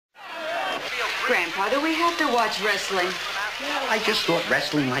Grandpa, do we have to watch wrestling? Well, I just thought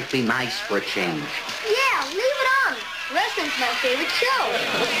wrestling might be nice for a change. Yeah, leave it on. Wrestling's my favorite show.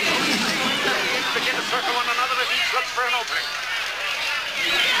 Begin to circle one another as each looks for an opening.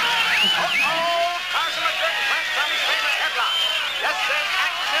 Carson McGurk plants on his famous headlock. Yes, there's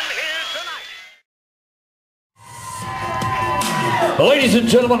action here tonight. Ladies and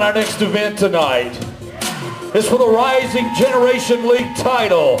gentlemen, our next event tonight is for the Rising Generation League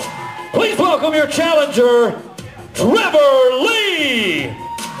title. Please welcome your challenger, Trevor Lee.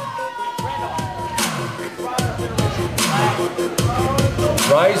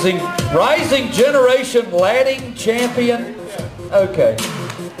 Rising Generation Ladding Champion. Okay.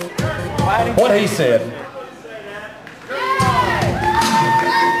 What he said.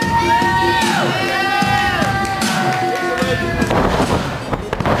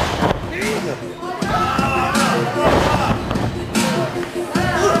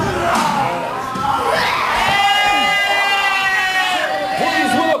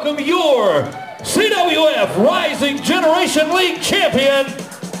 Please welcome your CWF Rising Generation League Champion,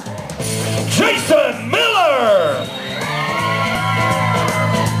 Jason Miller.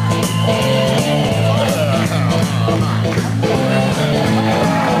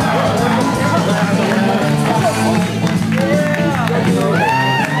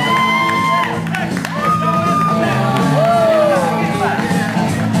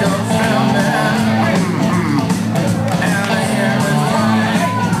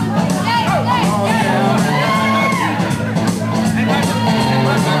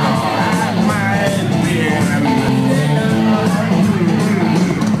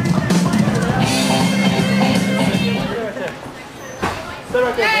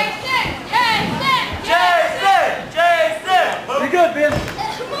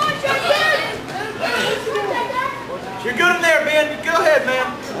 You're good in there, Ben. Go ahead,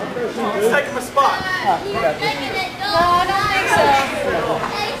 man. Let's take him a spot. No, I don't think so.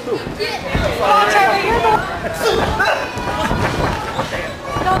 Oh, Trevor, you're the...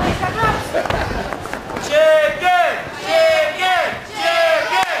 Don't make that up. Chicken! Chicken!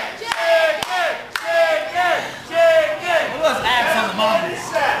 Chicken! Chicken! Chicken! Chicken! What was abs on the monitors?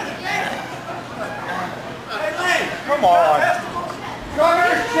 Hey, Lee! Come on.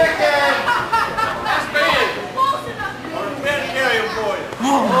 Gunner's chicken! That's Ben. Ben, carry him for you.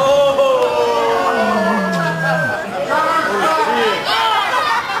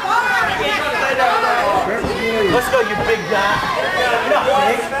 Let's go, you big guy. You're not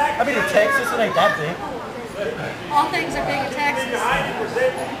big. I've been in Texas, it ain't that big. All things are big in Texas.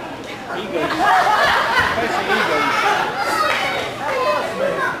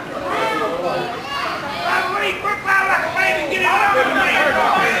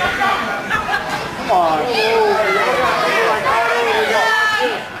 Come on.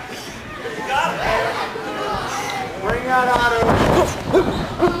 Bring that Otto.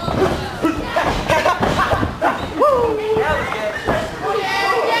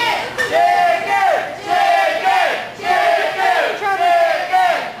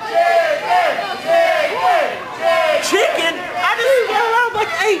 Chicken? I just got around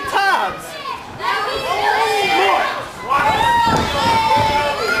like 8 times.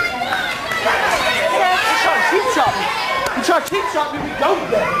 You try to cheap shot me, we go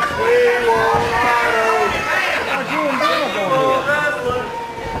today.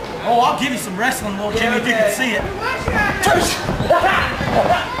 Oh, I'll give you some wrestling, little Jimmy, if you can see it.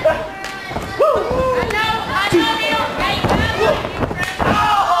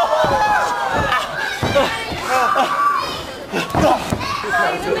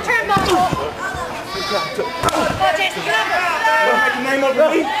 Write your name over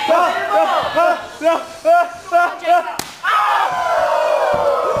me.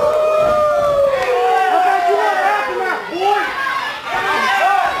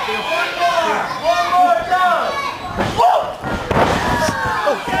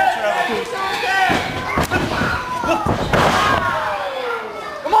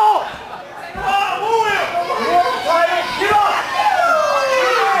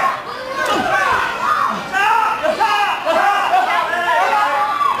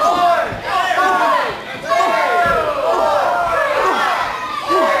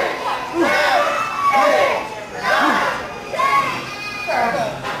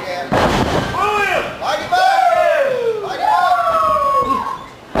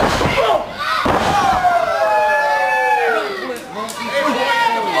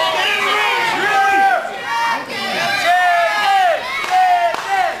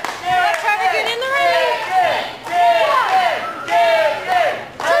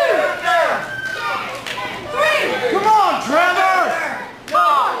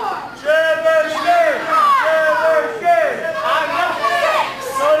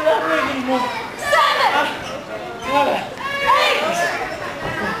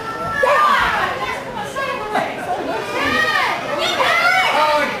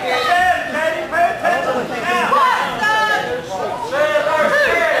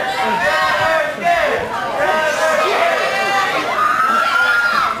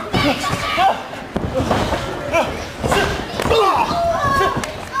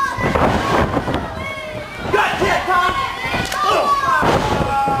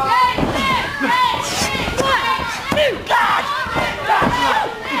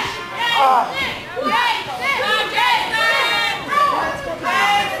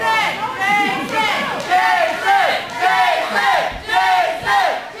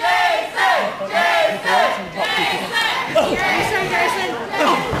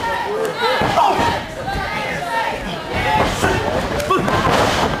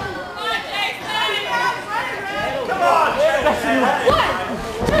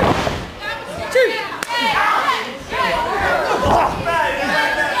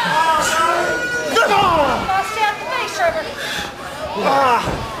 Come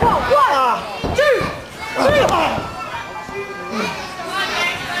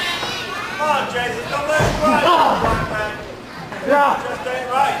on, Jason, don't let it right. Just ain't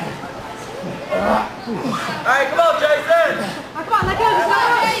right. Alright, come on, Jason. Come on, let go.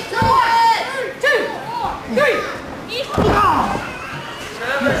 Two, three.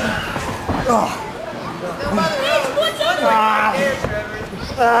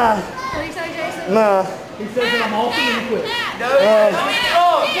 No. He says that I'm awesome and he quits.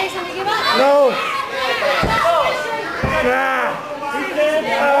 Jason, you give up? No.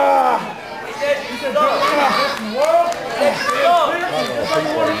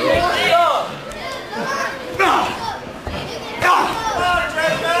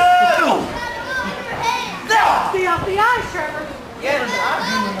 Stay off the ice, Trevor.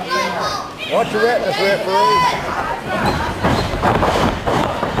 Watch your retinas, referee.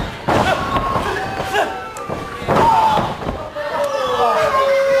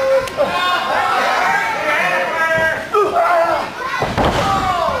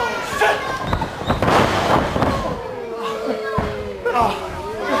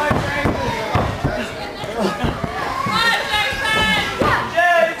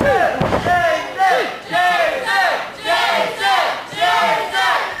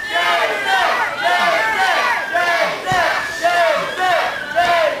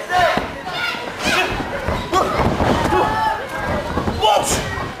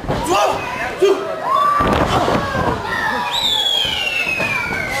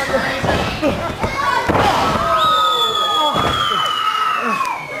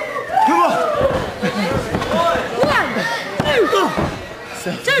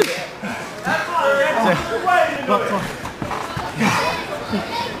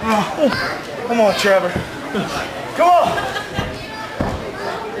 Come on, Trevor. Come on.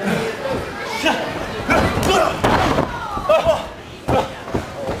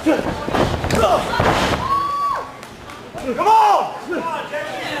 Come on.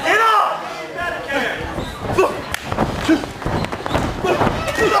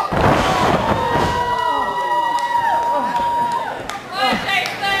 Get up.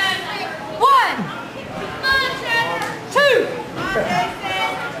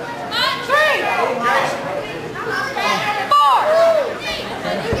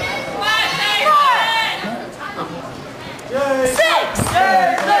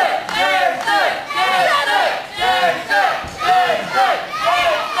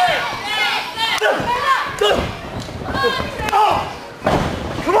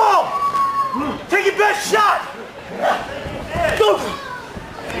 Come on! Take your best shot! Go!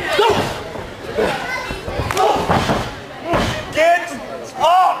 Go! Go! Get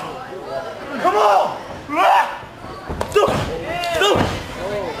up! Come on! Go!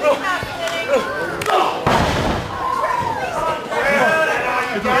 Go!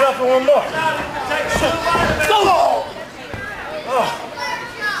 Get up for one more. Go!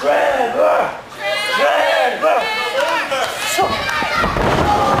 Trevor! Trevor!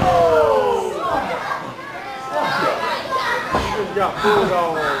 Good job,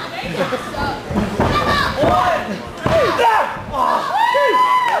 Bulldog.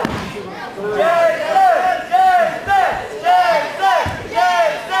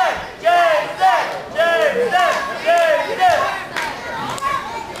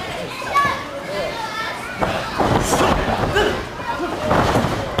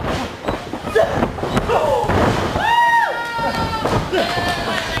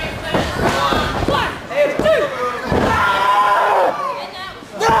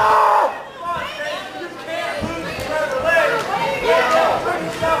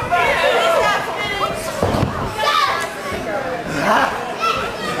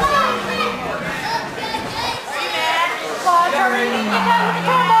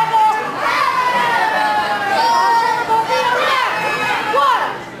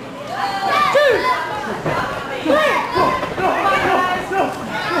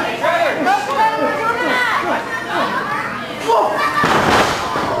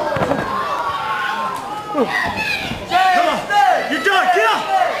 You're done. Get up.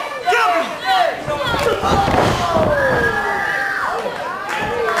 Get up.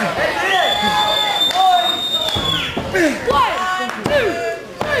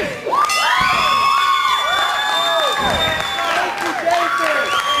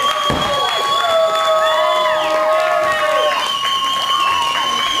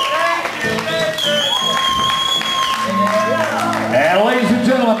 And ladies and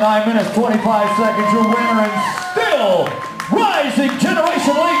gentlemen, 9 minutes, 25 seconds, your winner and still rising generation.